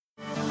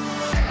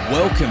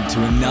Welcome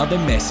to another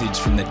message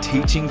from the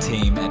teaching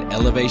team at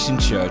Elevation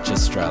Church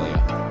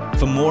Australia.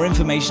 For more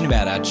information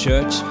about our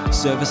church,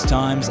 service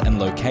times and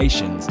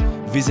locations,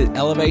 visit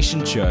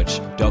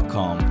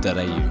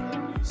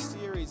elevationchurch.com.au. New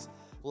series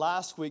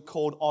last week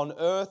called On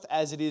Earth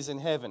as It Is in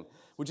Heaven.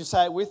 Would you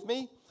say it with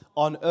me?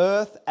 On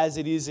Earth as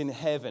It Is in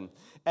Heaven.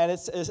 And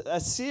it's a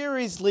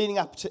series leading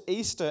up to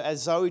Easter,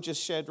 as Zoe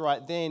just shared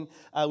right then,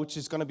 which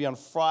is going to be on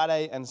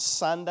Friday and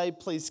Sunday.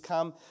 Please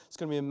come. It's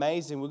going to be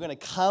amazing. We're going to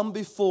come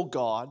before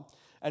God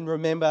and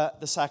remember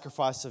the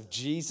sacrifice of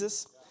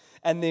Jesus.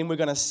 And then we're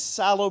going to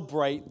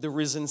celebrate the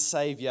risen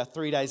Savior.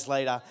 3 days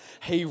later,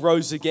 He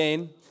rose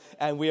again,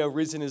 and we are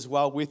risen as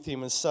well with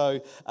Him. And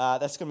so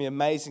that's going to be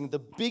amazing.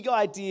 The big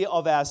idea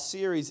of our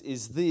series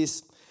is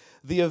this.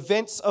 The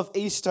events of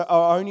Easter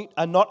are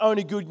not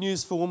only good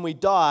news for when we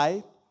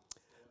die,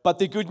 but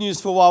the good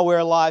news for while we're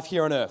alive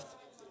here on earth.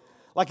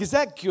 Like, is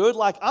that good?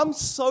 Like, I'm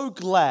so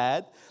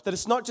glad that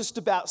it's not just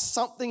about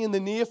something in the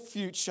near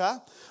future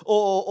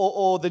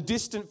or the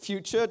distant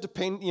future,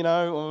 depending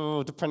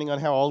on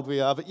how old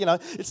we are. But,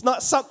 it's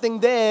not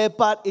something there,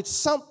 but it's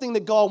something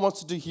that God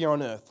wants to do here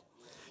on earth.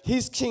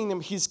 His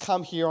kingdom, He's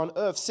come here on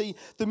earth. See,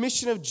 the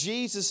mission of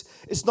Jesus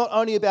is not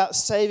only about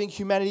saving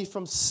humanity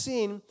from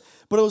sin,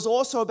 but it was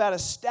also about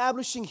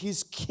establishing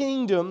His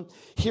kingdom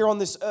here on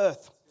this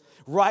earth.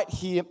 Right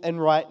here and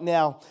right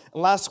now.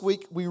 And last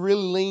week, we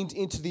really leaned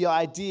into the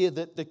idea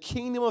that the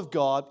kingdom of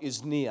God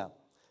is near.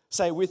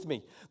 Say it with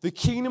me. The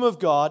kingdom of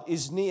God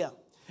is near.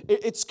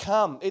 It's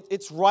come.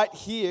 It's right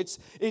here.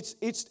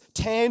 It's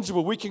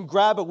tangible. We can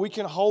grab it. We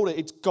can hold it.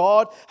 It's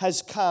God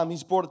has come.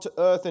 He's brought it to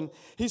earth. And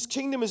His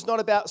kingdom is not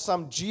about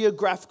some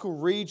geographical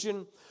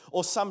region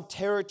or some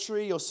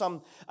territory or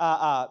some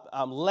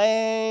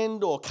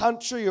land or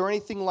country or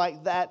anything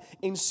like that.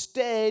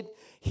 Instead,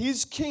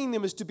 His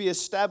kingdom is to be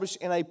established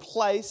in a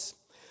place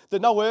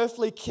that no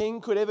earthly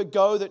king could ever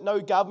go, that no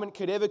government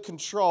could ever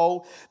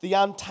control, the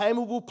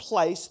untamable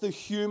place, the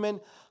human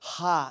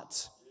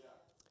heart.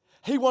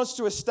 He wants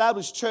to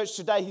establish, church,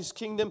 today, His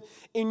kingdom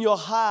in your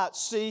heart.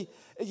 See,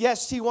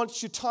 yes, He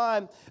wants your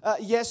time.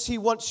 Yes, He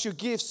wants your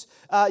gifts.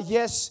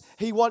 Yes,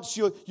 He wants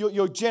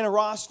your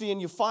generosity and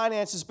your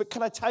finances. But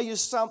can I tell you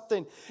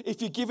something?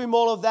 If you give Him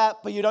all of that,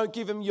 but you don't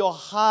give Him your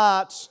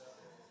heart,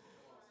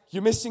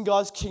 you're missing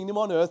God's kingdom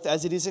on earth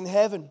as it is in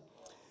heaven.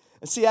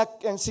 And see,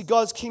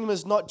 God's kingdom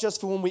is not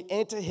just for when we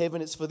enter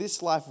heaven, it's for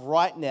this life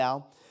right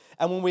now.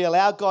 And when we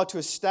allow God to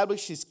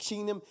establish His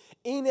kingdom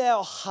in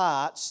our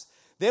hearts,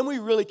 then we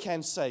really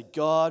can say,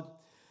 God,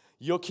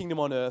 your kingdom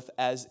on earth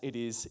as it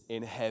is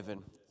in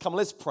heaven. Come,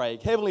 let's pray.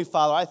 Heavenly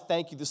Father, I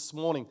thank You this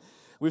morning.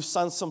 We've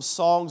sung some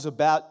songs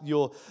about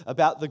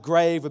the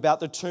grave, about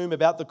the tomb,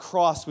 about the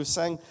cross. We've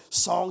sang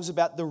songs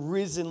about the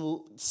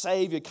risen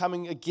Savior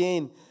coming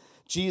again.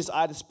 Jesus,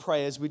 I just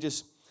pray as we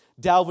just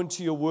delve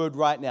into Your word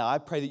right now, I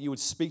pray that You would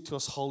speak to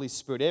us, Holy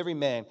Spirit, every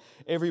man,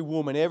 every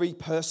woman, every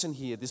person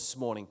here this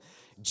morning.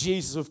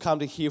 Jesus, we've come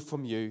to hear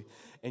from You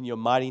in Your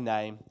mighty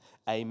name.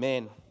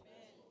 Amen.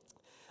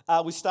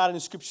 We started in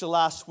Scripture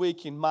last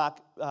week in Mark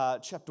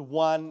chapter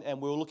 1, and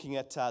we were looking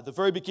at the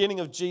very beginning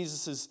of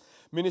Jesus'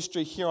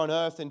 ministry here on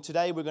earth. And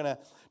today we're going to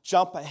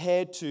jump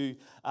ahead to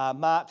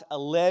Mark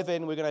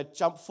 11. We're going to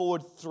jump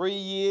forward 3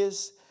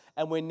 years.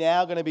 And we're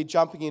now going to be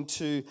jumping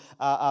into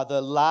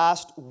the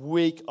last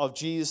week of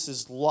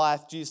Jesus'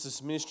 life,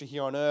 Jesus' ministry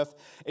here on earth.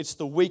 It's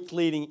the week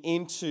leading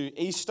into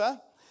Easter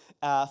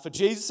for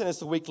Jesus, and it's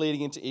the week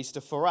leading into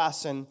Easter for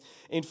us. And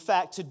in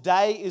fact,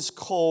 today is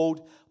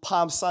called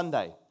Palm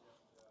Sunday.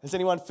 Is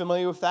anyone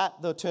familiar with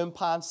that, the term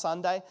Palm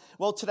Sunday?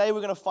 Well, today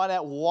we're going to find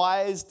out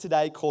why is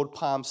today called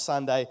Palm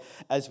Sunday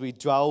as we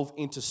delve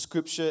into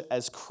Scripture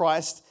as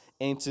Christ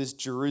enters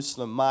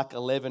Jerusalem. Mark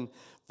 11,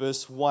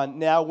 Verse 1,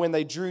 now when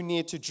they drew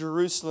near to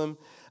Jerusalem,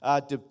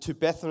 to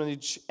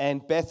Bethphage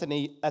and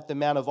Bethany at the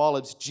Mount of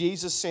Olives,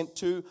 Jesus sent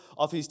 2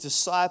 of His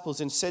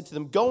disciples and said to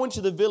them, go into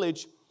the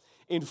village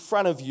in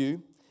front of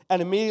you, and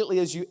immediately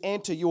as you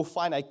enter, you will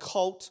find a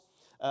colt,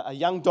 a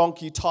young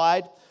donkey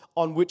tied,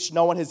 on which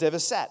no one has ever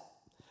sat.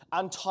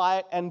 Untie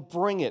it and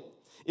bring it.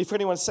 If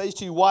anyone says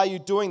to you, why are you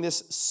doing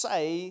this?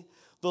 Say,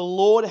 the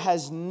Lord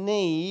has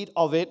need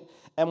of it,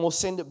 and will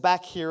send it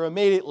back here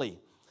immediately.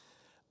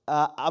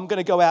 I'm going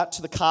to go out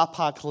to the car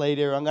park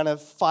later. I'm going to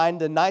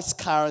find a nice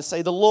car and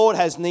say, the Lord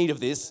has need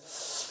of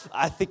this.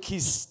 I think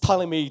He's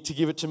telling me to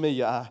give it to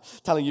me.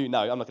 Telling you,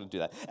 no, I'm not going to do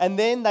that. And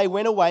then they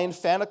went away and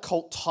found a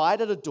colt tied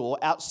at a door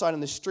outside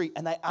in the street,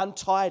 and they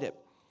untied it.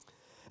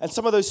 And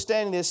some of those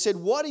standing there said,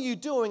 what are you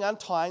doing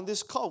untying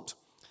this colt?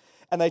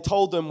 And they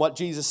told them what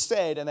Jesus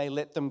said, and they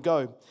let them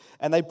go.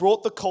 And they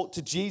brought the colt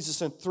to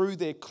Jesus and threw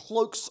their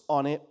cloaks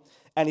on it,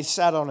 and He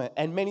sat on it.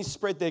 And many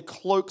spread their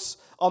cloaks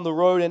on the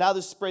road, and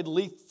others spread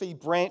leafy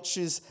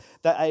branches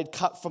that they had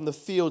cut from the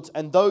fields.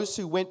 And those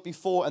who went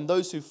before and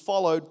those who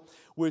followed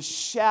were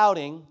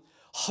shouting,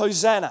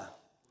 Hosanna.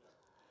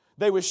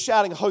 They were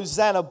shouting,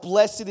 Hosanna,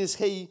 blessed is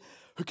He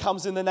who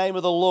comes in the name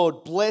of the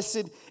Lord.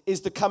 Blessed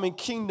is the coming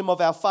kingdom of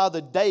our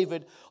father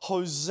David.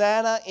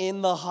 Hosanna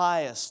in the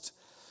highest.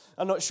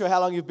 I'm not sure how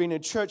long you've been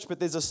in church, but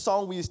there's a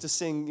song we used to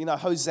sing,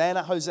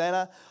 Hosanna,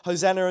 Hosanna,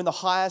 Hosanna in the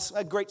highest.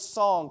 A great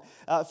song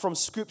from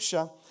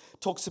Scripture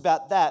talks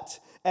about that.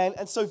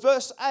 And so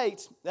verse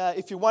 8,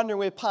 if you're wondering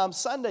where Palm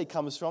Sunday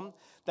comes from,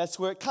 that's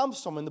where it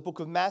comes from in the book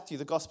of Matthew,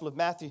 the Gospel of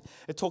Matthew.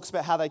 It talks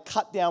about how they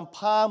cut down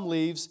palm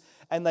leaves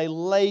and they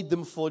laid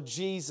them for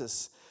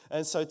Jesus.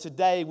 And so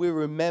today we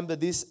remember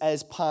this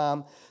as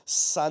Palm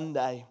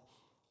Sunday.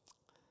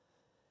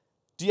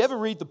 Do you ever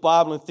read the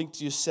Bible and think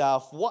to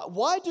yourself,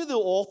 why do the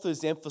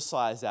authors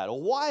emphasize that?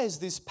 Or why has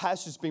this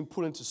passage been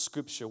put into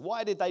Scripture?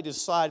 Why did they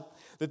decide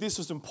that this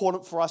was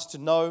important for us to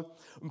know,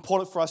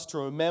 important for us to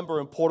remember,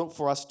 important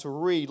for us to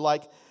read?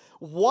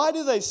 Why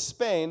do they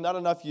spend, I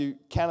don't know if you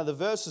counted the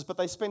verses, but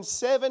they spend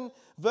 7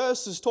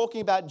 verses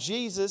talking about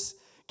Jesus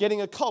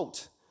getting a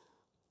colt,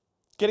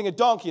 getting a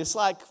donkey. It's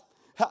like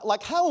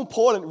how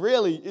important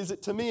really is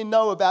it to me to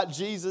know about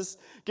Jesus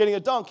getting a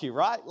donkey,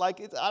 right?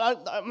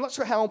 I'm not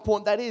sure how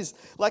important that is.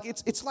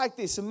 It's like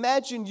this.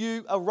 Imagine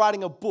you are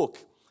writing a book,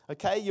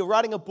 okay? You're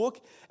writing a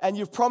book and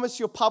you've promised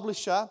your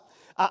publisher,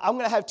 I'm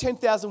going to have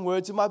 10,000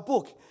 words in my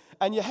book.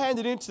 And you hand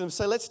it into them.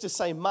 So let's just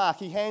say Mark,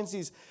 he hands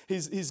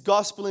his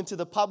gospel into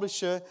the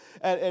publisher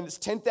and it's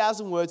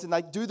 10,000 words and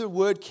they do the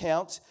word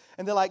count.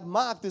 And they're like,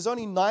 Mark, there's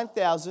only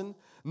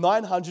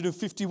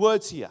 9,950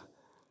 words here.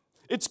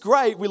 It's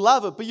great, we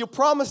love it, but you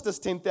promised us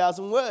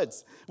 10,000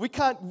 words.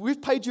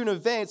 We've paid you in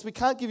advance. We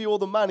can't give you all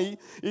the money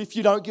if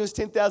you don't give us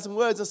 10,000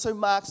 words. And so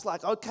Mark's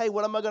like, okay,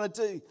 what am I going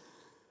to do?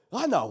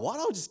 I know what,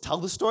 I'll just tell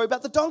the story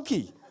about the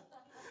donkey.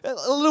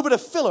 A little bit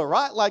of filler,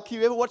 right? Like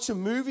you ever watch a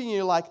movie and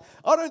you're like,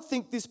 I don't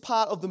think this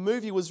part of the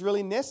movie was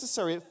really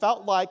necessary. It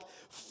felt like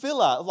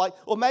filler.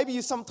 Or maybe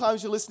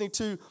sometimes you're listening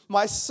to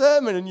my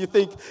sermon and you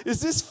think,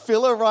 is this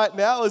filler right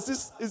now?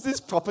 Is this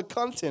proper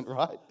content,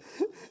 right?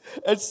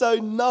 And so,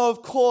 no,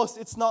 of course,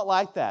 it's not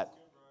like that.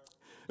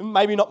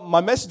 Maybe not,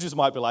 my messages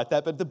might be like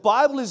that, but the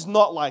Bible is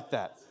not like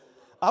that.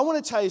 I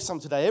want to tell you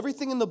something today.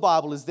 Everything in the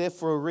Bible is there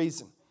for a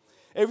reason.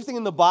 Everything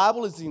in the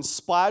Bible is the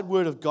inspired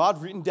word of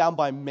God written down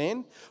by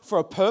men for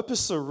a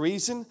purpose, a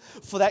reason,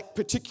 for that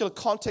particular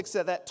context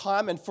at that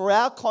time, and for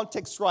our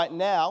context right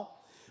now,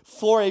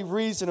 for a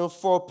reason or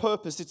for a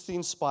purpose. It's the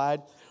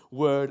inspired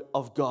word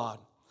of God.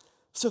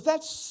 So if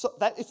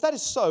that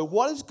is so,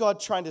 what is God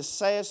trying to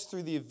say us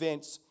through the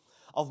events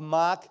of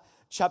Mark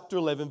chapter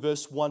 11,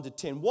 verse 1 to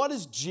 10? What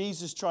is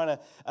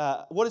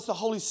what is the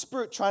Holy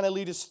Spirit trying to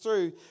lead us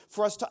through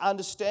for us to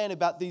understand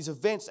about these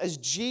events as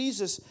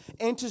Jesus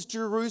enters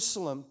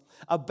Jerusalem,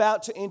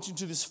 about to enter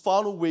into this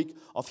final week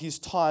of his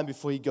time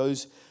before he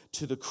goes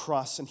to the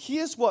cross? And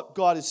here's what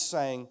God is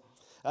saying,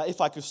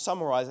 if I could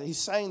summarize it. He's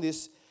saying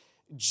this: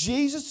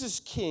 Jesus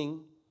is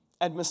King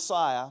and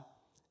Messiah,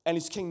 and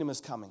his kingdom is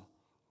coming.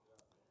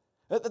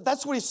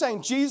 That's what he's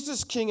saying. Jesus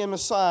is King and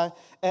Messiah,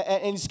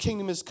 and his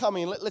kingdom is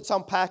coming. Let's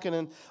unpack it,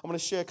 and I'm going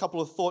to share a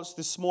couple of thoughts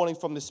this morning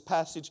from this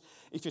passage.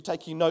 If you're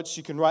taking notes,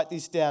 you can write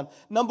these down.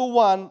 Number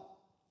one,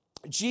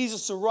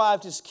 Jesus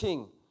arrived as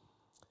King.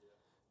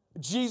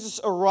 Jesus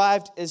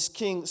arrived as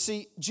King.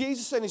 See,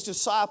 Jesus and his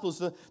disciples,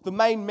 the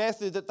main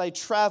method that they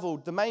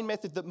traveled, the main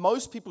method that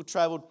most people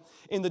traveled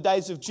in the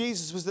days of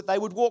Jesus was that they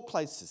would walk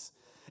places.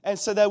 And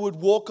so they would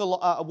walk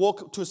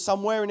to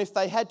somewhere, and if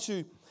they had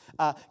to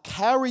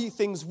carry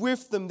things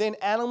with them, then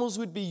animals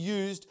would be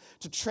used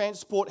to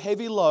transport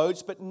heavy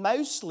loads, but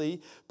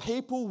mostly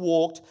people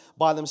walked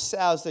by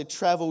themselves. They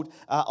traveled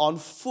on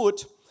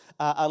foot,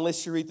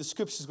 unless you read the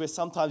scriptures where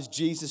sometimes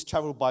Jesus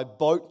traveled by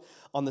boat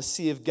on the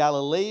Sea of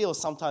Galilee, or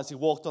sometimes he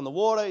walked on the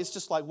water. It's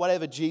just like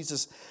whatever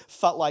Jesus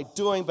felt like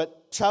doing,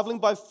 but traveling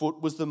by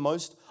foot was the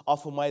most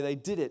often way they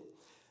did it,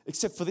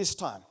 except for this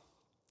time.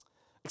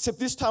 Except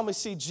this time we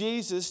see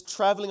Jesus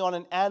traveling on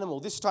an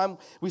animal. This time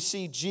we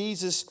see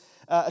Jesus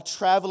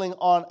traveling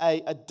on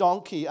a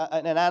donkey,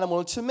 an animal.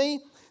 And to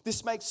me,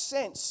 this makes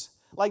sense.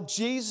 Like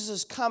Jesus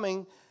is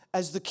coming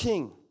as the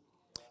king.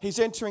 He's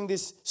entering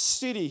this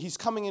city. He's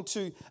coming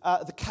into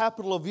the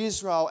capital of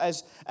Israel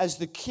as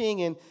the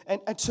king.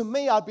 And to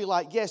me, I'd be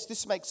like, yes,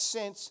 this makes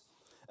sense.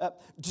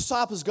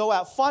 Disciples, go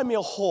out, find me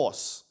a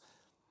horse.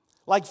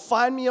 Like,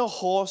 find me a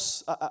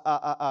horse.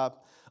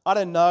 I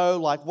don't know,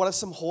 like what are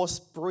some horse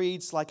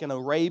breeds, like an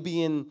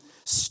Arabian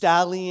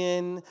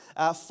stallion?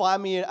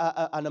 Find me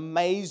an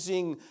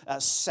amazing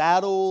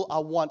saddle. I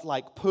want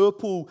like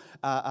purple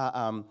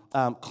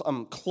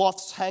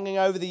cloths hanging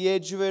over the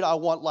edge of it. I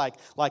want like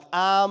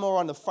armor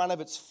on the front of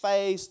its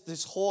face.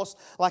 This horse,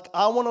 like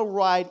I want to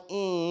ride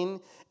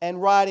in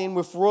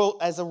with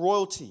as a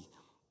royalty.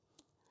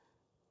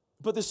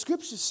 But the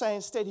scriptures say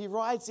instead he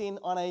rides in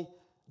on a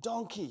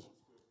donkey.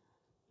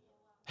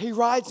 He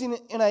rides in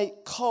a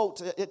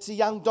colt. It's a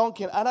young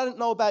donkey. And I don't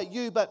know about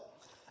you, but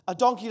a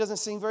donkey doesn't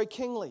seem very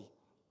kingly.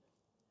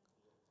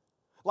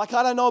 Like,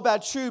 I don't know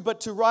about you,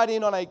 but to ride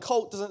in on a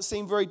colt doesn't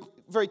seem very,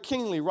 very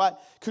kingly, right?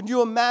 Can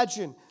you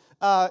imagine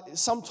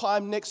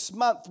sometime next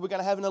month we're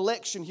going to have an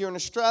election here in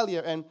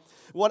Australia, and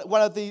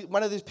one of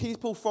these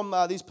people from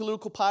these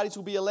political parties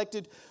will be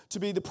elected to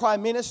be the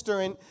Prime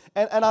Minister, and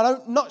I'm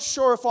not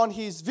sure if on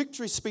his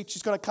victory speech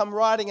he's going to come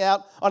riding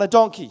out on a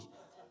donkey.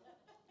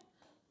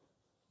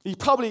 He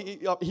probably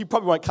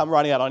won't come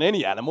running out on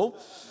any animal.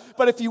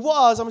 But if he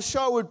was, I'm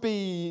sure it would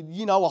be,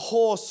 a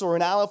horse or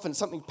an elephant,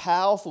 something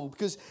powerful.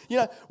 Because,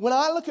 when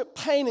I look at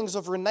paintings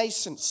of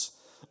Renaissance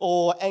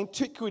or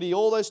antiquity,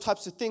 all those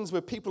types of things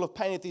where people have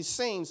painted these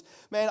scenes,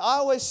 man, I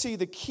always see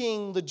the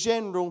king, the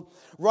general,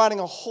 riding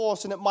a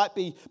horse, and it might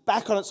be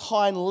back on its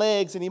hind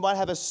legs, and he might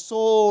have a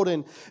sword,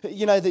 and,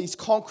 that he's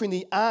conquering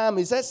the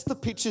armies. That's the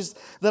pictures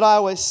that I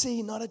always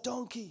see, not a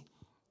donkey.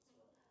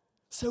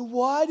 So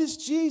why does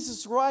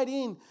Jesus ride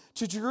in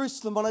to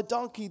Jerusalem on a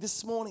donkey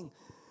this morning?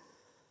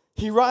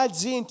 He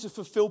rides in to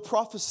fulfill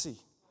prophecy.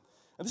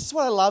 And this is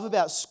what I love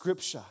about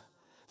Scripture.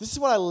 This is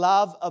what I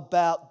love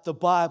about the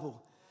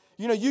Bible.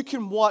 You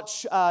can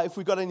watch, if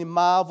we've got any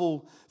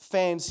Marvel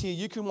fans here,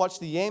 you can watch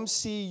the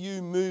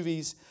MCU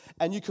movies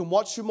and you can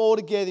watch them all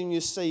together and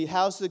you see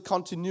how's the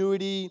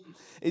continuity,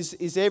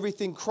 is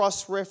everything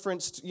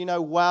cross-referenced,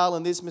 well,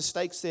 and there's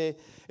mistakes there.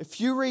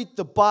 If you read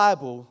the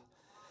Bible,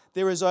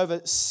 there is over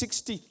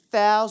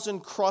 60,000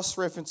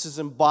 cross-references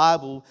in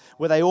Bible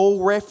where they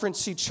all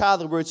reference each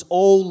other, where it's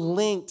all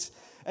linked.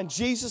 And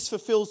Jesus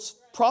fulfills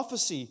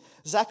prophecy.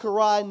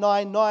 Zechariah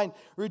 9:9,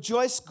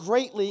 rejoice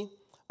greatly,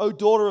 O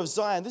daughter of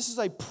Zion. This is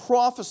a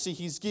prophecy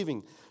he's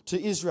giving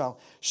to Israel.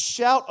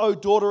 Shout, O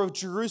daughter of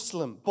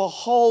Jerusalem,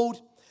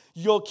 behold,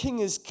 your king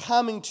is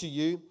coming to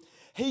you.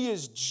 He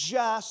is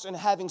just and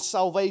having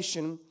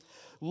salvation,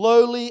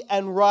 lowly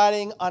and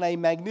riding on a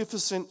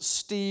magnificent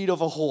steed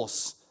of a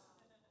horse.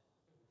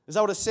 Is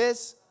that what it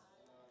says?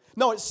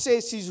 No, it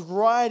says he's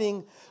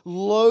riding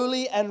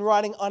lowly and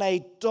riding on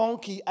a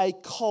donkey, a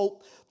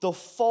colt, the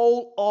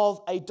foal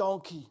of a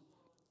donkey.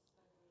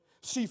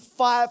 See,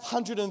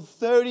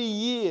 530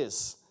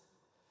 years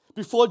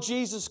before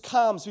Jesus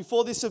comes,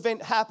 before this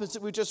event happens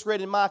that we just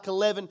read in Mark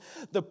 11,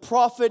 the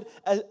prophet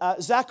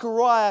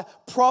Zechariah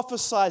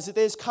prophesies that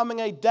there's coming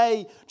a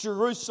day,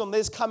 Jerusalem,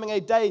 there's coming a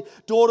day,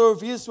 daughter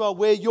of Israel,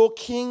 where your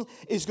king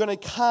is going to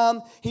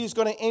come. He's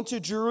going to enter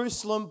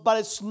Jerusalem, but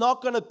it's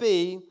not going to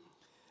be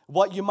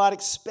what you might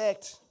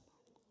expect.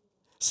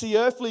 See,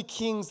 earthly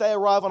kings, they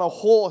arrive on a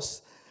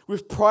horse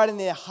with pride in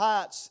their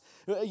hearts,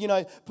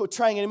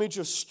 portraying an image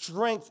of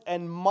strength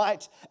and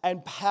might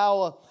and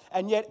power.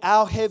 And yet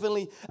our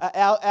heavenly,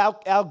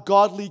 our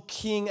godly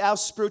king, our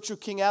spiritual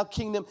king, our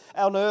kingdom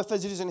on earth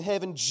as it is in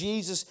heaven,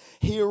 Jesus,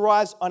 he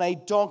arrives on a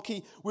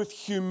donkey with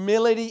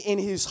humility in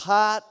his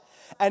heart,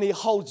 and he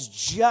holds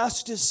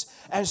justice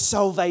and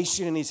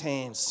salvation in his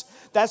hands.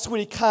 That's when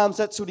he comes.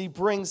 That's what he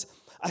brings.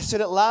 I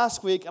said it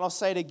last week, and I'll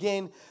say it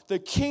again. The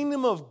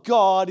kingdom of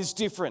God is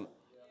different.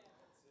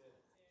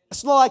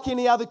 It's not like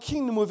any other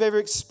kingdom we've ever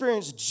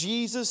experienced.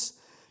 Jesus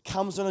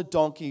comes on a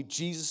donkey.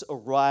 Jesus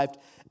arrived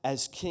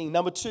as king.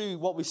 Number two,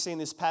 what we see in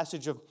this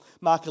passage of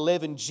Mark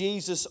 11,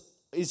 Jesus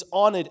is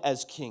honored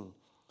as king.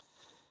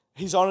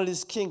 He's honored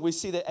as king. We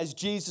see that as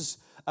Jesus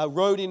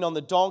rode in on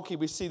the donkey,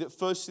 we see that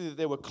firstly that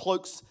there were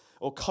cloaks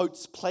or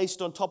coats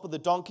placed on top of the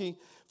donkey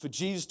for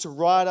Jesus to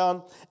ride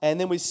on. And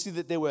then we see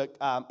that there were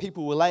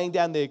people were laying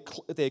down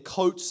their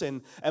coats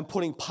and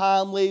putting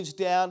palm leaves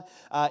down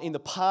in the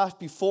path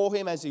before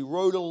him as he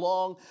rode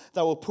along.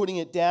 They were putting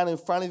it down in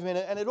front of him.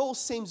 And it all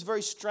seems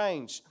very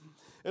strange.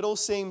 It all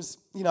seems,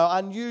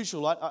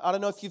 unusual. I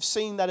don't know if you've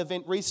seen that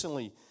event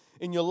recently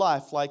in your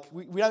life. Like,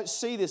 we don't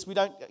see this. We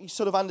don't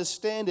sort of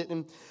understand it.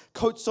 And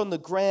coats on the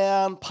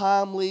ground,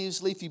 palm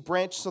leaves, leafy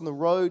branches on the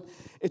road.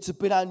 It's a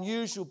bit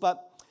unusual,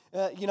 but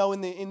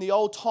in the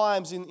old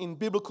times, in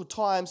biblical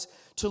times,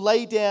 to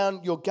lay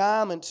down your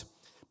garment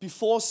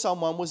before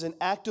someone was an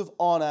act of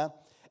honor,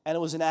 and it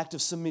was an act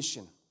of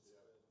submission.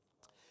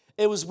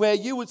 It was where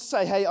you would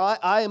say, hey,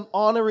 I am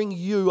honoring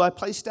you. I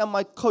place down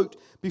my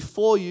coat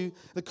before you.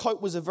 The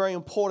coat was a very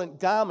important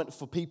garment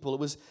for people. It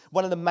was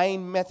one of the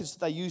main methods that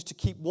they used to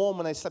keep warm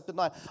when they slept at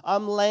night.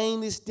 I'm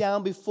laying this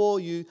down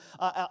before you,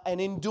 and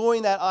in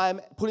doing that,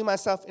 I'm putting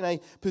myself in a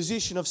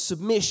position of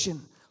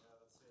submission.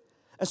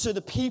 And so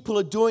the people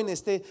are doing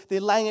this. They're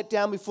laying it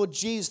down before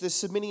Jesus. They're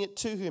submitting it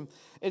to him.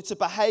 It's a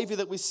behavior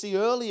that we see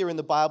earlier in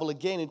the Bible,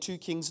 again in 2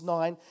 Kings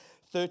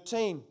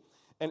 9:13.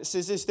 And it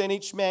says this, then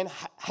each man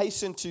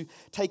hastened to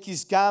take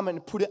his garment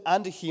and put it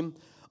under him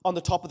on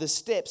the top of the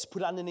steps,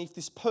 put it underneath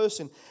this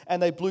person.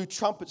 And they blew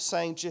trumpets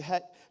saying,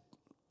 how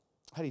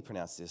do you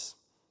pronounce this?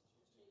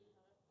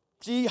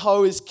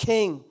 Jeho is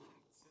king.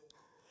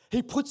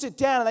 He puts it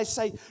down and they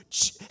say,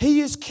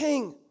 he is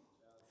king.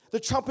 The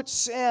trumpets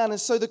sound,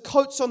 and so the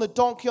coats on the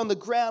donkey, on the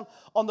ground,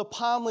 on the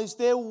palm leaves,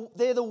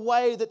 they're the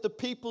way that the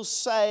people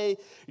say,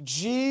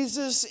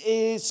 Jesus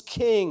is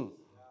king.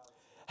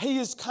 He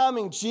is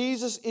coming.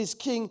 Jesus is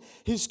king.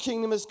 His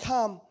kingdom has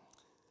come.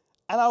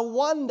 And I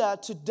wonder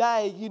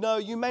today,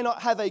 you may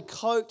not have a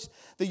coat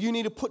that you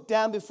need to put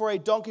down before a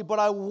donkey, but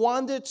I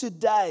wonder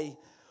today,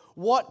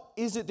 what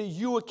is it that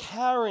you are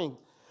carrying?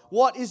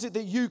 What is it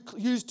that you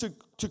use to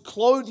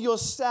clothe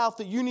yourself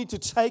that you need to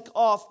take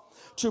off,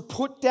 to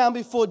put down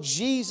before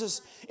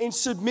Jesus in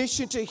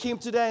submission to him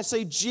today and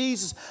say,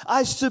 Jesus,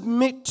 I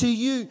submit to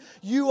you.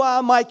 You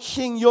are my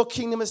king. Your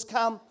kingdom has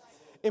come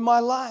in my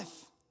life.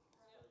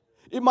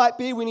 It might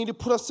be we need to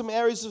put off some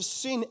areas of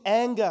sin,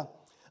 anger,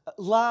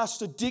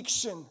 lust,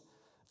 addiction,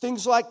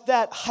 things like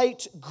that,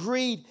 hate,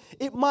 greed.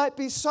 It might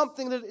be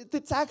something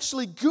that's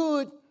actually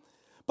good,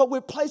 but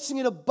we're placing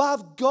it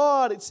above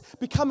God. It's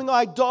becoming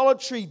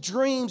idolatry,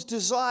 dreams,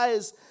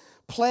 desires,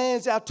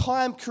 plans, our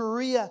time,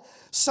 career,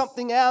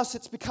 something else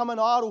that's become an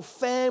idol,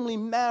 family,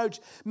 marriage.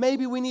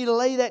 Maybe we need to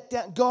lay that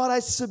down. God, I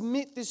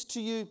submit this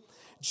to you,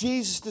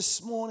 Jesus,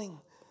 this morning.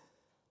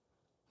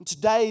 And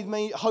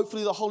today,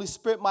 hopefully the Holy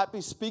Spirit might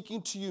be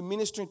speaking to you,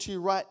 ministering to you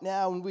right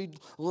now, and we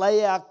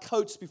lay our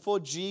coats before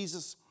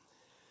Jesus.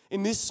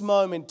 In this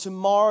moment,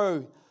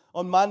 tomorrow,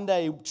 on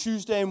Monday,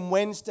 Tuesday, and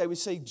Wednesday, we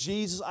say,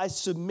 Jesus, I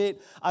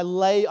submit,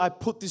 I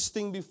put this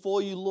thing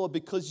before you, Lord,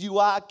 because you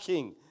are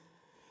King.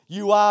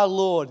 You are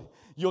Lord.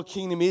 Your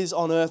kingdom is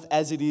on earth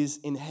as it is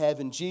in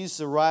heaven. Jesus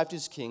arrived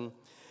as King.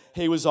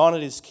 He was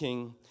honored as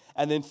King.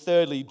 And then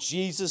thirdly,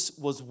 Jesus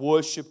was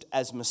worshipped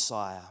as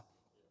Messiah.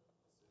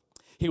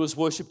 He was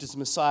worshipped as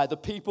Messiah. The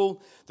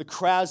people, the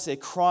crowds, they're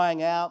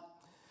crying out.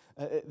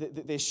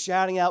 They're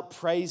shouting out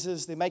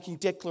praises. They're making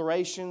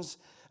declarations.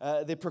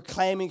 They're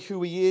proclaiming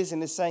who he is,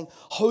 and they're saying,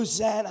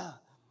 Hosanna,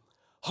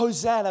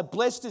 Hosanna,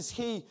 blessed is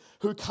he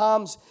who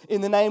comes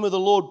in the name of the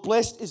Lord.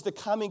 Blessed is the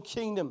coming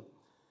kingdom.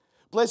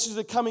 Blessed is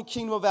the coming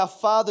kingdom of our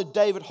father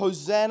David.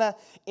 Hosanna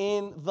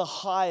in the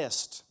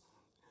highest.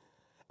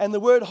 And the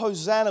word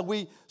Hosanna,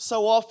 we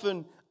so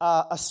often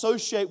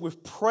associate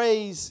with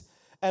praise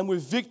and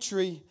with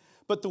victory,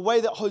 but the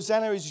way that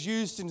Hosanna is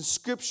used in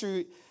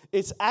Scripture,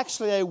 it's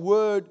actually a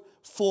word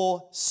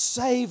for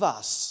save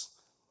us.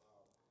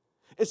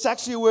 It's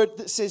actually a word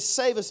that says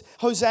save us.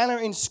 Hosanna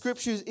in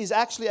Scripture is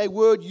actually a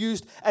word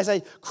used as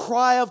a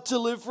cry of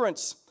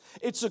deliverance.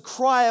 It's a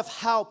cry of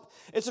help.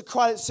 It's a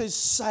cry that says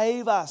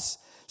save us,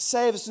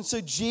 save us. And so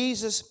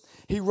Jesus,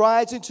 he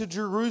rides into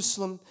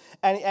Jerusalem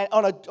and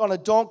on a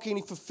donkey, and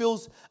he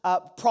fulfills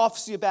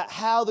prophecy about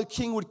how the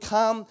king would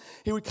come.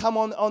 He would come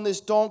on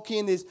this donkey,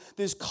 and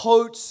there's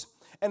coats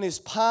and there's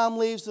palm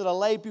leaves that are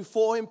laid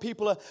before him.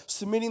 People are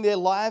submitting their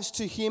lives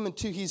to him and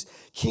to his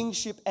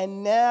kingship.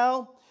 And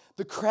now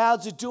the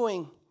crowds are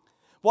doing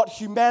what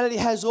humanity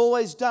has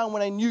always done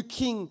when a new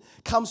king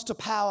comes to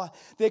power.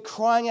 They're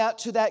crying out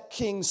to that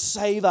king,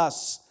 save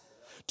us,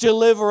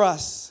 deliver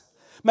us,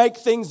 make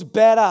things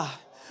better.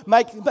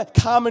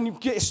 Come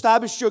and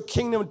establish your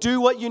kingdom. Do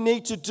what you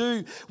need to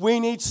do. We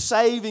need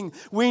saving.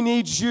 We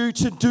need you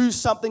to do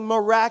something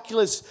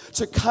miraculous,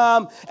 to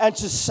come and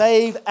to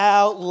save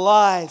our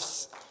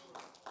lives.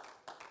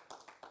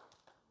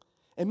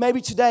 And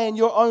maybe today in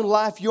your own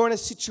life, you're in a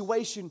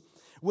situation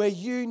where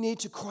you need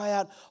to cry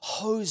out,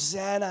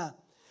 Hosanna.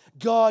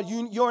 God,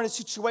 you're in a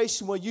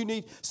situation where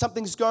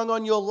something's going on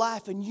in your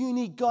life and you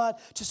need God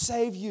to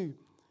save you.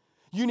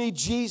 You need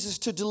Jesus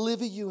to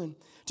deliver you and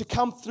to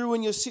come through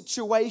in your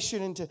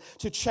situation and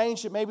to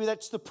change it. Maybe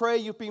that's the prayer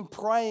you've been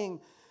praying.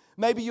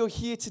 Maybe you're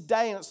here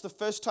today and it's the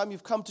first time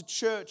you've come to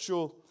church,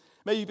 or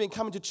maybe you've been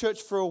coming to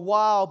church for a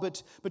while,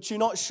 but you're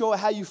not sure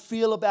how you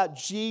feel about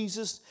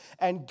Jesus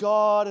and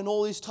God and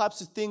all these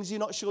types of things. You're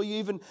not sure you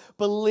even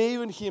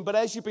believe in him. But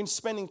as you've been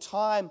spending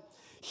time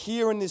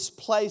here in this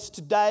place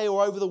today,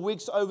 or over the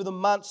weeks, over the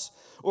months,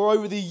 or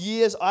over the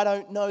years, I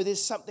don't know,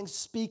 there's something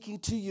speaking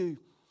to you.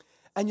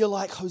 And you're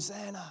like,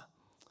 Hosanna.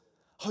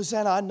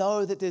 Hosanna, I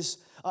know that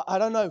I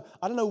don't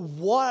know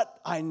what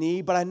I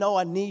need, but I know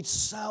I need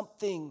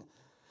something.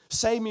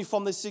 Save me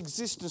from this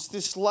existence,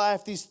 this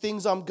life, these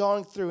things I'm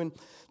going through. And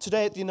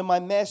today at the end of my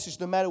message,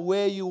 no matter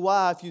where you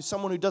are, if you're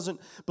someone who doesn't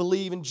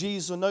believe in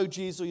Jesus or know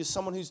Jesus, or you're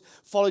someone who's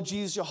followed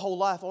Jesus your whole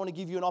life, I want to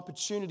give you an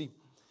opportunity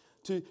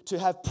to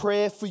have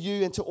prayer for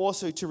you and to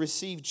also to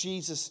receive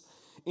Jesus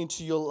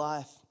into your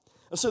life.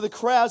 And so the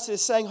crowds, they're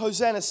saying,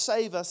 Hosanna,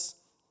 save us.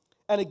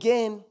 And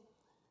again,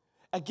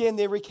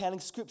 they're recounting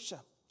Scripture.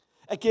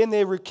 Again,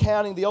 they're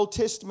recounting the Old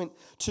Testament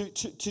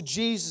to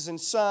Jesus in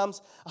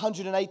Psalms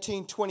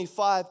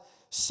 118:25.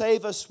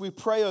 Save us, we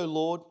pray, O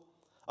Lord.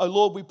 O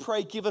Lord, we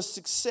pray, give us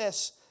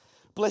success.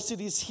 Blessed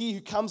is he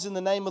who comes in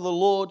the name of the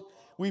Lord.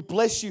 We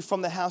bless you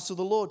from the house of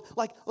the Lord.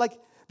 Like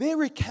they're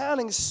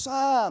recounting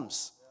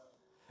Psalms.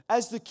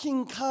 As the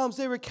king comes,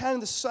 they're recounting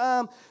the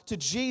psalm to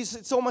Jesus.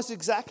 It's almost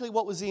exactly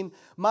what was in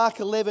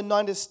Mark 11,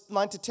 9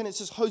 to 10. It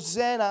says,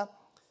 Hosanna,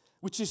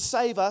 which is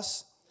save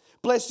us.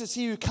 Blessed is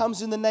he who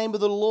comes in the name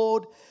of the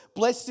Lord.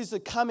 Blessed is the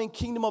coming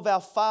kingdom of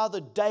our father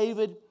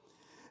David.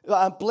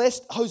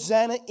 Blessed,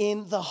 Hosanna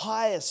in the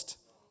highest.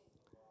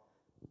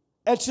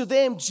 And to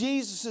them,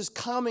 Jesus is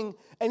coming,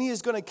 and he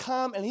is going to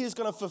come and he is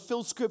going to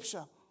fulfill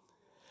Scripture.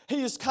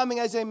 He is coming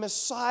as a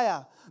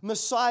Messiah,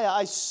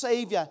 a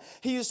Savior.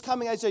 He is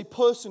coming as a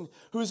person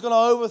who is going to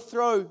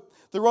overthrow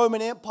the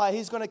Roman Empire.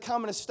 He's going to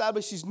come and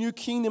establish his new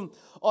kingdom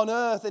on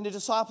earth. And the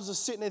disciples are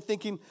sitting there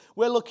thinking,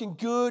 we're looking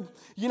good.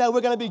 We're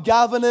going to be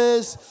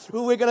governors.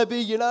 We're going to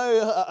be,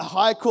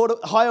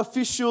 high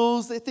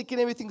officials. They're thinking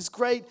everything's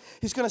great.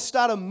 He's going to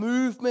start a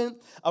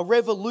movement, a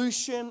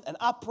revolution, an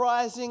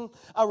uprising,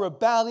 a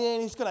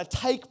rebellion. He's going to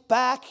take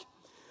back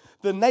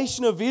the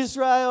nation of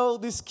Israel,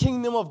 this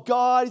kingdom of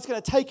God. He's going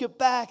to take it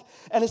back,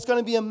 and it's going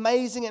to be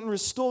amazing and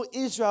restore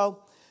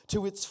Israel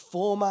to its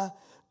former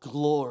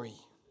glory.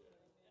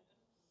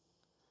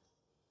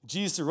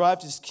 Jesus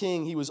arrived as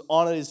king. He was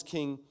honored as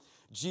king.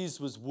 Jesus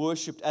was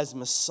worshipped as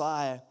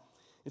Messiah.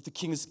 If the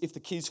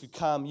kings could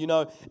come,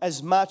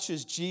 as much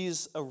as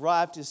Jesus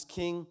arrived as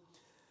king,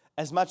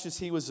 as much as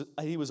he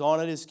was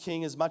honored as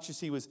king, as much as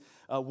he was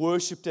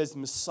worshipped as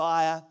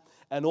Messiah,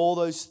 and all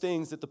those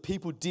things that the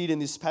people did in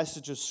this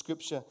passage of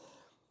Scripture,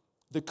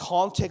 the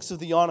context of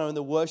the honor and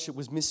the worship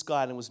was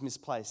misguided and was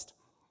misplaced.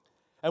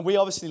 And we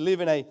obviously live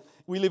in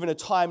a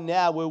time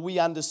now where we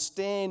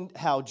understand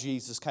how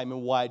Jesus came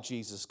and why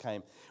Jesus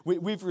came.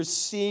 We've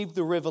received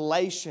the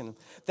revelation,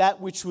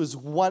 that which was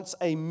once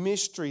a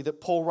mystery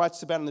that Paul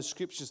writes about in the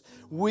Scriptures.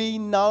 We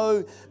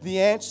know the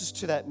answers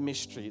to that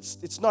mystery.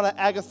 It's not an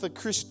Agatha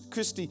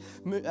Christie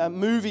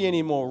movie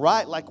anymore,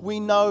 right? Like we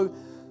know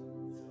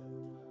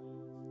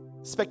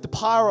Spectre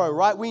Pyro,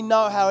 right? We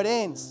know how it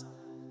ends.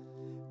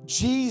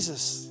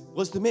 Jesus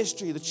was the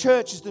mystery. The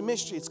church is the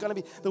mystery. It's going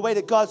to be the way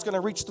that God's going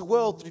to reach the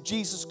world through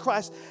Jesus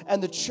Christ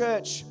and the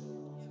church.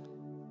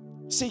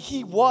 See,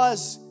 he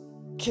was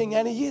king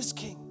and he is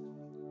king.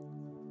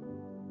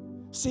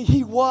 See,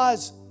 he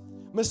was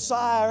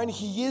Messiah and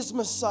he is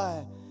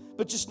Messiah,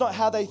 but just not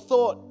how they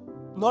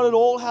thought. Not at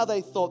all how they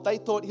thought. They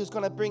thought he was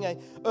going to bring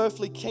an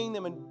earthly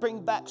kingdom and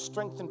bring back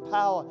strength and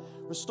power,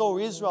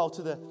 restore Israel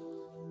to the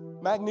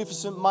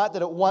magnificent might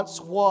that it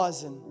once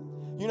was. And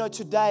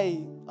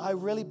today, I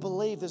really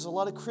believe there's a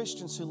lot of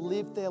Christians who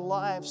live their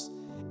lives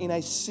in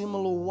a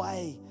similar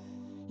way.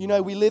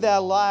 We live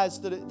our lives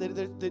that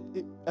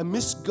a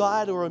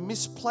misguided or a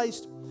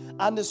misplaced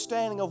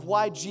understanding of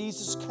why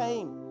Jesus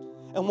came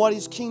and what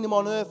his kingdom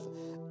on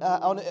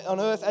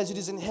earth as it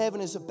is in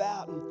heaven is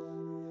about.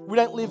 And we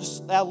don't live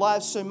our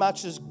lives so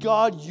much as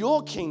God,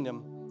 your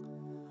kingdom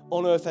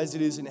on earth as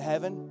it is in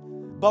heaven,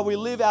 but we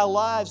live our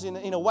lives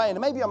in a way, and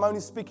maybe I'm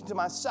only speaking to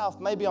myself,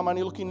 maybe I'm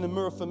only looking in the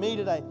mirror for me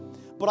today,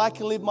 but I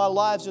can live my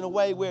lives in a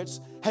way where it's,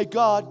 hey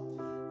God,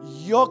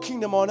 your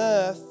kingdom on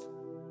earth,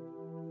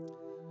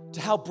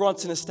 to help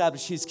Bronson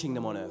establish his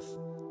kingdom on earth.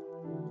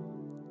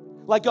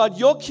 Like God,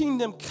 your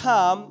kingdom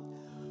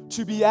come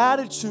to be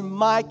added to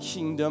my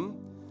kingdom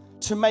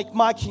to make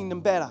my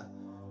kingdom better.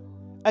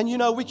 And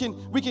we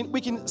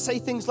can say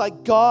things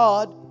like,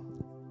 God,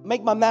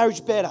 make my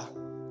marriage better.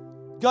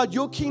 God,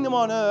 your kingdom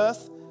on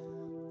earth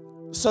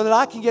so that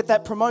I can get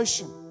that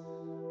promotion.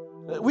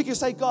 We can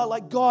say,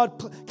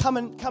 God, come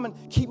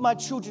and keep my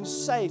children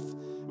safe.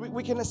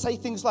 We can say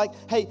things like,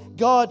 hey,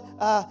 God,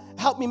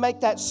 help me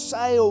make that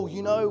sale.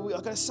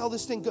 I've got to sell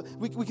this thing.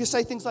 We can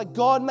say things like,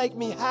 God, make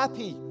me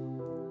happy.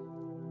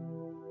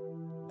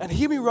 And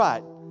hear me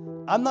right.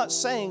 I'm not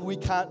saying we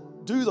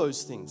can't do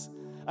those things.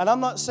 And I'm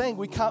not saying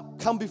we can't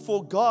come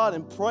before God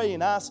and pray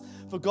and ask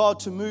for God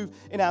to move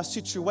in our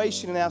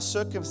situation, in our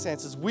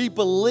circumstances. We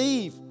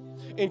believe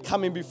in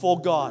coming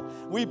before God.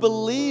 We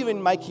believe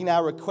in making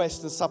our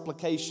requests and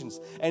supplications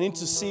and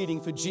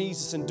interceding for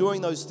Jesus and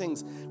doing those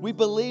things. We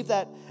believe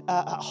that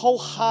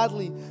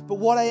wholeheartedly. But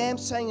what I am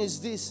saying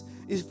is this: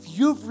 if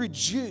you've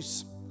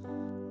reduced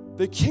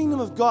the kingdom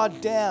of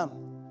God down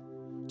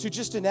to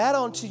just an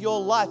add-on to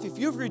your life, if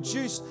you've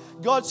reduced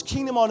God's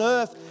kingdom on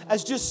earth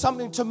as just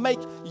something to make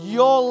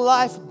your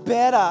life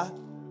better,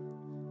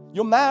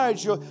 your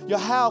marriage, your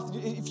health,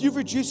 if you've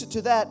reduced it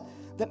to that,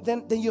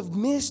 then you've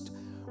missed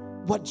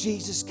what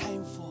Jesus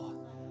came for.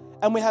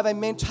 And we have a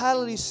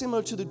mentality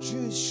similar to the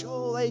Jews.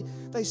 Sure,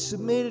 they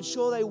submitted,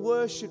 sure, they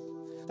worshiped,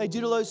 they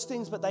did all those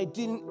things, but they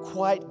didn't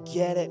quite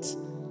get it.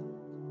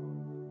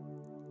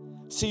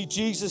 See,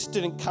 Jesus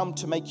didn't come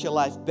to make your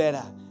life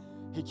better.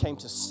 He came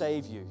to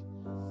save you,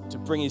 to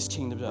bring his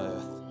kingdom to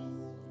earth.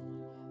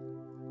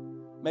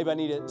 Maybe I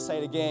need to say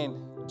it again.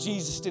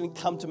 Jesus didn't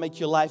come to make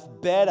your life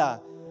better.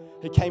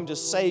 He came to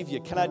save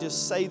you. Can I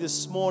just say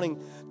this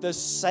morning, the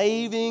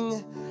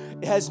saving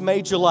has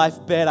made your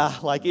life better.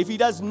 Like if he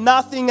does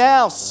nothing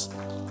else,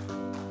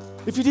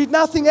 if he did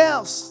nothing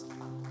else,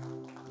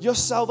 your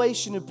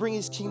salvation would bring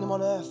his kingdom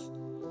on earth.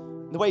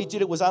 And the way he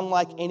did it was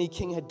unlike any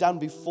king had done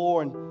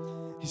before,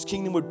 and his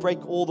kingdom would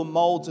break all the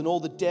molds and all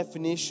the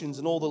definitions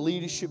and all the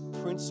leadership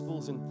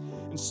principles.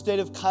 And instead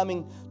of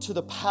coming to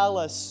the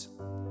palace,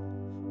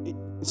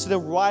 instead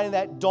of riding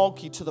that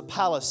donkey to the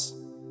palace,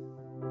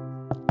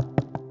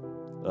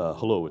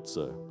 hello, it's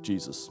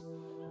Jesus.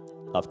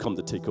 I've come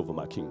to take over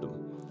my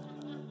kingdom.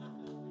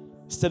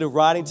 Instead of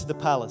riding to the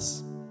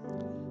palace,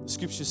 the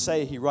scriptures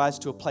say he rides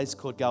to a place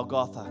called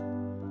Golgotha.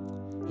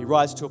 He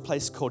rides to a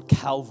place called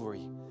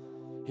Calvary.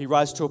 He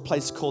rides to a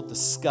place called the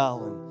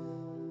skull.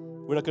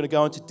 And we're not going to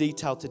go into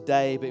detail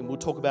today, but we'll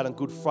talk about it on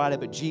Good Friday.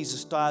 But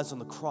Jesus dies on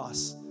the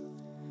cross.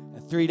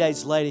 And 3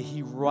 days later,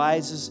 he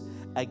rises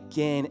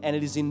again. And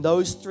it is in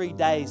those 3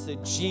 days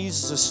that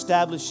Jesus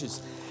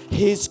establishes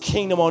his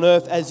kingdom on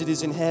earth as it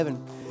is in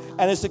heaven.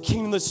 And it's a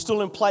kingdom that's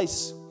still in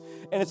place.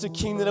 And it's a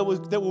kingdom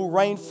that will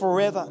reign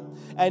forever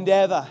and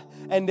ever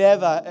and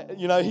ever.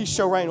 He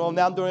shall reign. Well,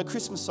 now I'm doing a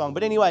Christmas song.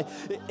 But anyway,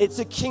 it's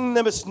a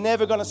kingdom that's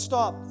never going to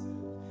stop.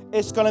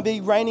 It's going to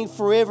be reigning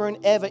forever and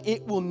ever.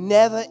 It will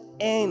never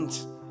end.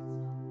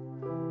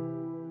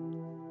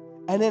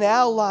 And in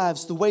our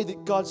lives, the way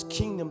that God's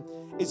kingdom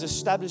is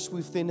established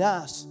within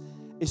us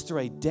is through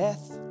a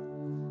death,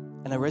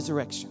 and a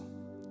resurrection.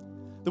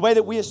 The way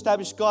that we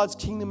establish God's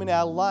kingdom in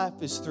our life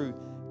is through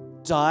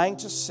dying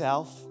to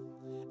self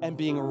and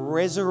being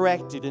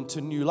resurrected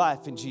into new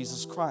life in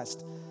Jesus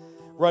Christ.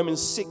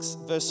 Romans 6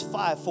 verse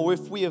 5, for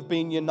if we have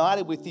been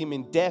united with him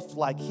in death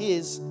like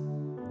his,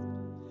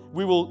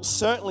 we will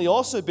certainly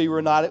also be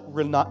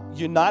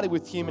united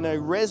with him in a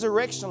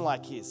resurrection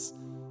like his.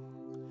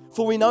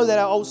 For we know that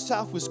our old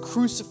self was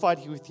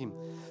crucified with him,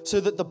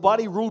 so that the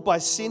body ruled by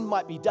sin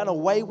might be done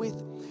away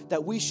with,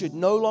 that we should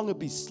no longer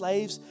be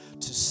slaves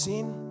to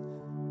sin.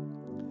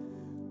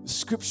 The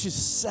scriptures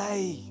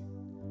say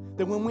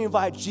that when we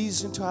invite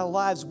Jesus into our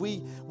lives,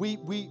 we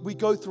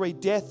go through a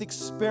death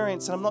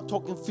experience. And I'm not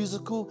talking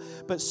physical,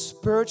 but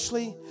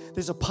spiritually.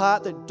 There's a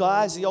part that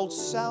dies, the old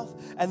self,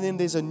 and then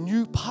there's a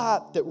new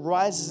part that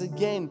rises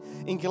again.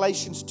 In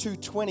Galatians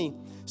 2:20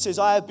 says,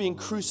 I have been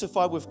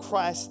crucified with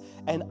Christ,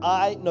 and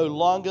I no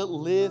longer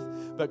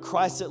live, but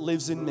Christ that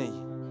lives in me.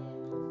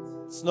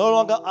 It's no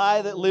longer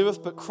I that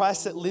liveth, but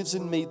Christ that lives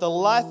in me. The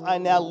life I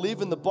now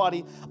live in the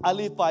body, I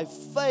live by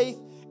faith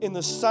in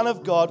the Son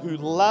of God who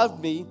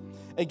loved me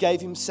and gave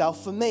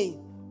himself for me.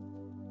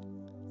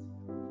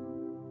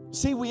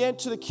 See, we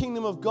enter the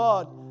kingdom of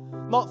God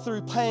not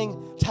through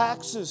paying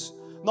taxes,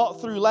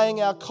 not through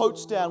laying our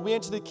coats down. We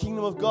enter the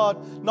kingdom of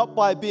God not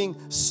by being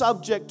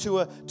subject to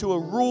a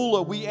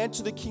ruler. We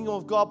enter the kingdom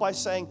of God by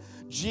saying,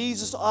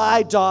 Jesus,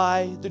 I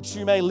die that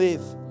you may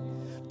live.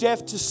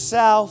 Death to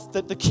self,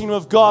 that the kingdom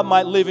of God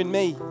might live in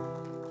me.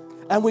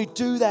 And we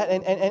do that,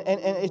 and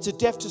it's a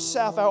death to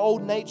self, our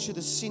old nature,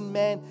 the sin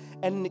man,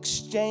 and in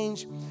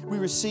exchange, we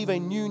receive a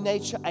new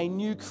nature, a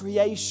new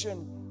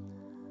creation.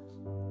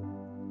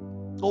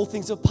 All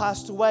things have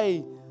passed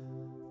away.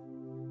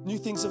 New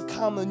things have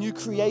come, a new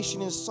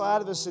creation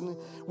inside of us, and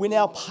we're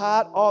now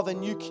part of a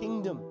new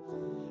kingdom.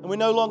 And we're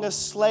no longer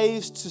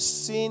slaves to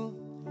sin.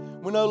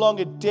 We're no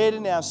longer dead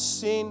in our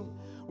sin.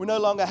 We're no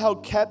longer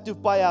held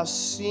captive by our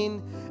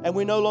sin, and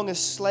we're no longer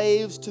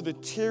slaves to the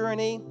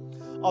tyranny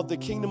of the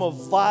kingdom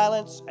of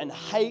violence and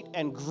hate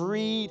and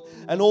greed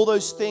and all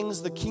those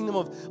things, the kingdom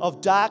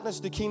of darkness,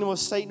 the kingdom of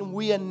Satan.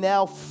 We are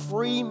now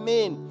free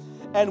men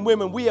and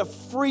women. We are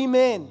free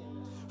men,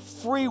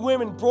 free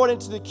women brought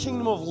into the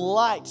kingdom of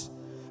light,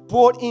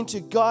 brought into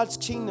God's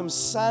kingdom,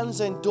 sons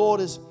and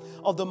daughters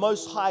of the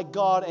Most High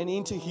God, and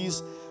into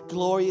his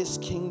glorious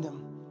kingdom.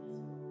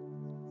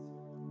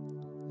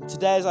 And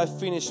today, as I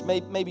finish,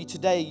 maybe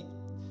today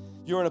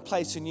you're in a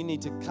place and you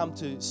need to come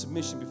to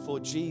submission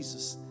before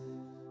Jesus.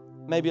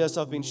 Maybe as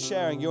I've been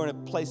sharing, you're in a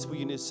place where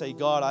you need to say,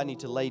 God, I need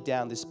to lay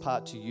down this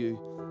part to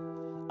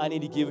you. I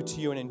need to give it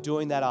to you, and in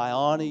doing that, I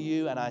honor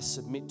you and I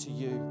submit to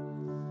you.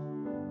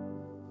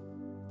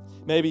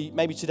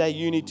 Maybe today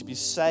you need to be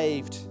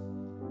saved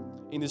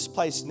in this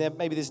place.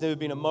 Maybe there's never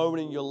been a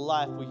moment in your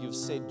life where you've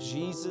said,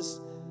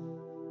 Jesus,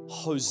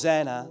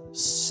 Hosanna,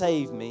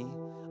 save me.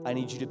 I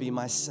need you to be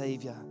my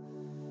Savior.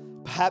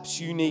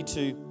 Perhaps you need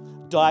to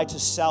die to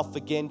self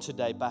again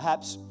today.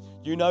 Perhaps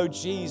you know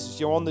Jesus,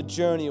 you're on the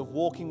journey of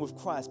walking with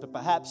Christ, but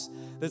perhaps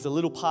there's a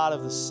little part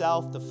of the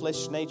self, the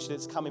flesh nature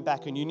that's coming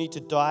back, and you need to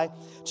die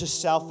to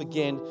self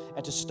again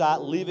and to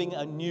start living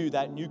anew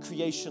that new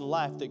creation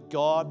life that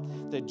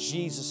God, that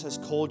Jesus has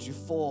called you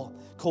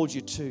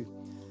to.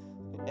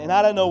 And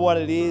I don't know what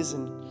it is,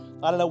 and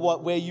I don't know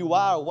where you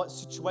are or what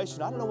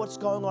situation. I don't know what's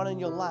going on in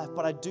your life,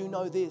 but I do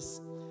know this.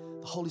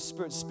 The Holy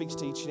Spirit speaks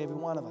to each and every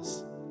one of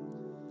us.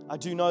 I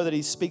do know that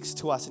he speaks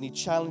to us and he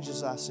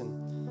challenges us.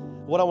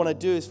 And what I want to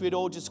do is we'd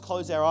all just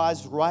close our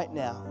eyes right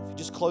now. If you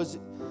just close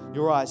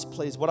your eyes,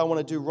 please. What I want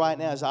to do right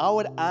now is I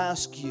would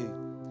ask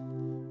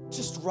you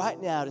just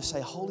right now to say,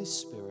 Holy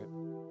Spirit,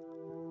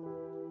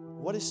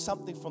 what is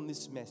something from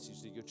this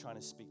message that you're trying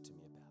to speak to me?